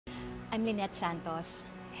I'm Lyneth Santos,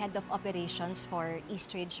 Head of Operations for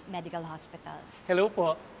Eastridge Medical Hospital. Hello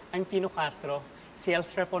po, I'm Pino Castro,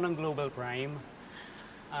 sales rep po ng Global Prime.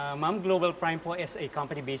 Ma'am, Global Prime po is a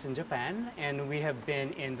company based in Japan and we have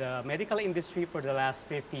been in the medical industry for the last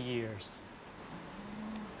 50 years.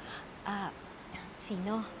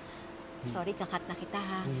 Fino, sorry kakat na kita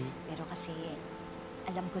ha, pero kasi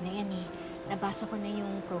alam ko na yan eh. Nabasa ko na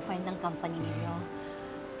yung profile ng company ninyo.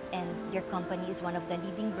 And your company is one of the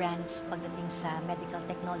leading brands pagdating sa medical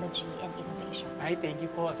technology and innovations. Ay, thank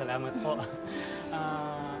you po. Salamat po.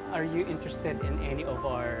 Are you interested in any of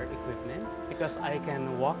our equipment? Because I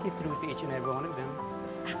can walk you through to each and every one of them.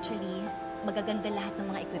 Actually, magaganda lahat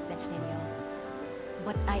ng mga equipments ninyo.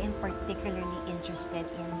 But I am particularly interested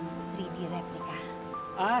in 3D replica.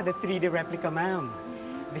 The 3D replica, ma'am.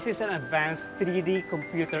 This is an advanced 3D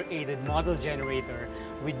computer-aided model generator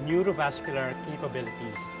with neurovascular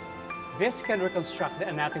capabilities. This can reconstruct the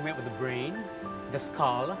anatomy of the brain, the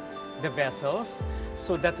skull, the vessels,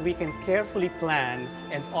 so that we can carefully plan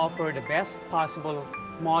and offer the best possible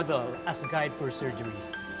model as a guide for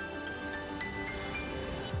surgeries.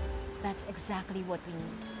 That's exactly what we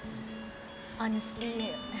need.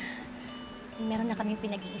 Honestly, meron na kaming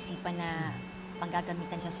pinag-iisipan na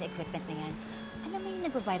panggagamitan dyan sa equipment na yan. Alam mo yung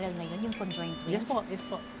nag-viral ngayon, yung conjoined twins? Yes po, yes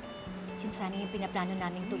po. Yun sana yung pinaplano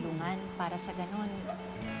naming tulungan para sa ganun,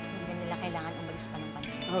 hindi nila kailangan umalis pa ng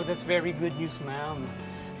bansa. Oh, that's very good news, ma'am.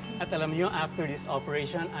 At alam niyo, after this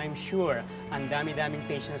operation, I'm sure ang dami-daming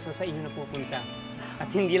patients na sa inyo napupunta. At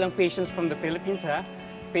hindi lang patients from the Philippines, ha?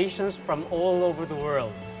 Patients from all over the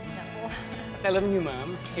world. Naku. At alam niyo,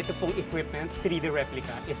 ma'am, ito pong equipment, 3D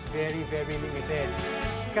replica, is very, very limited.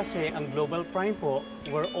 Kasi ang Global Prime po,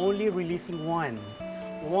 we're only releasing one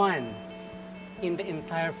in the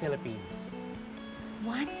entire Philippines.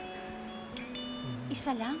 One?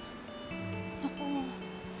 Isa lang? Naku,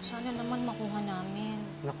 sana naman makuha namin.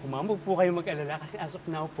 Naku, ma'am, huwag po kayo mag-alala kasi as of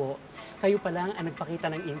now po, kayo pa lang ang nagpakita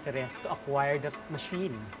ng interest to acquire that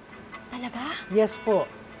machine. Talaga? Yes po.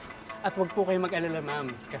 At huwag po kayo mag-alala,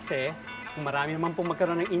 ma'am, kasi kung marami naman po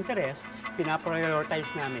magkaroon ng interest,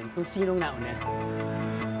 pinaprioritize namin kung sinong nauna.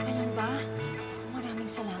 Ganun ba? Naku, maraming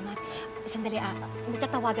salamat. Sandali, may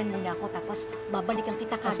tatawagan muna ako tapos babalikan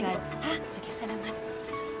kita kagad. Ha? Sige, salamat.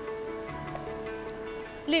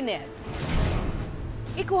 Lyneth,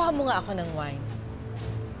 ikuha mo nga ako ng wine.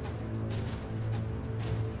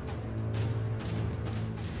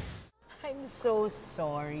 I'm so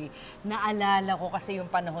sorry. Naalala ko kasi yung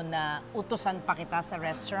panahon na utusan pa kita sa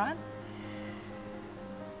restaurant.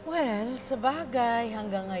 Well, sa bagay,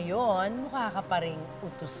 hanggang ngayon, mukha ka pa ring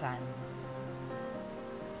utusan.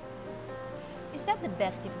 Is that the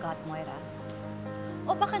best you've got, Moira?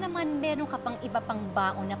 O baka naman meron ka pang iba pang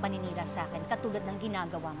baon na paninira sa akin katulad ng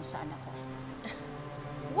ginagawa mo sa anak ko?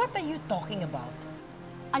 What are you talking about?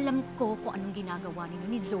 Alam ko kung anong ginagawa ninyo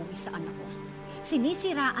ni Zoe sa anak ko.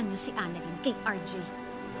 Sinisiraan niyo si Annalyn kay RJ.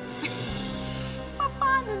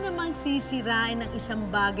 Paano namang sisirain ng isang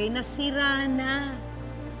bagay na sira na?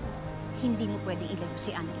 Hindi mo pwede ilayo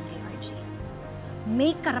si Annalyn kay RJ.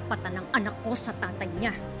 May karapatan ng anak ko sa tatay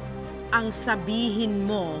niya. Ang sabihin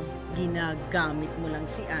mo, ginagamit mo lang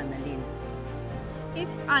si Annalyn.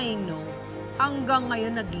 If I know, hanggang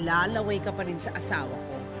ngayon naglalaway ka pa rin sa asawa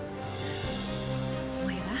ko.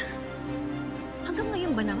 Moira, hanggang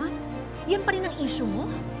ngayon ba naman? Yan pa rin ang issue mo?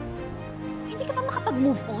 Hindi ka pa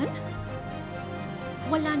makapag-move on?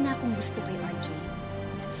 Wala na akong gusto kay RJ.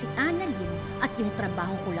 Si Annalyn at yung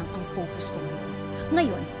trabaho ko lang ang focus ko ngayon.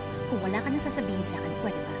 Ngayon, kung wala ka na sasabihin sa akin,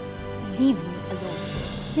 pwede ba? Leave me alone.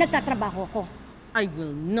 Nagtatrabaho ako. I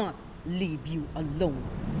will not leave you alone.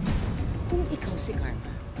 Kung ikaw si Karma,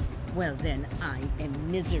 well then I am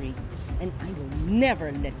misery and I will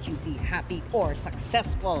never let you be happy or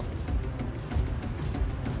successful.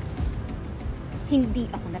 Hindi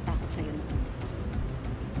ako natakot sa'yo noon.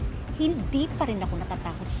 Hindi pa rin ako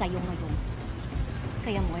natatakot sa'yo ngayon.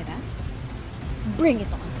 Kaya Moira, bring it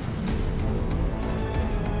on.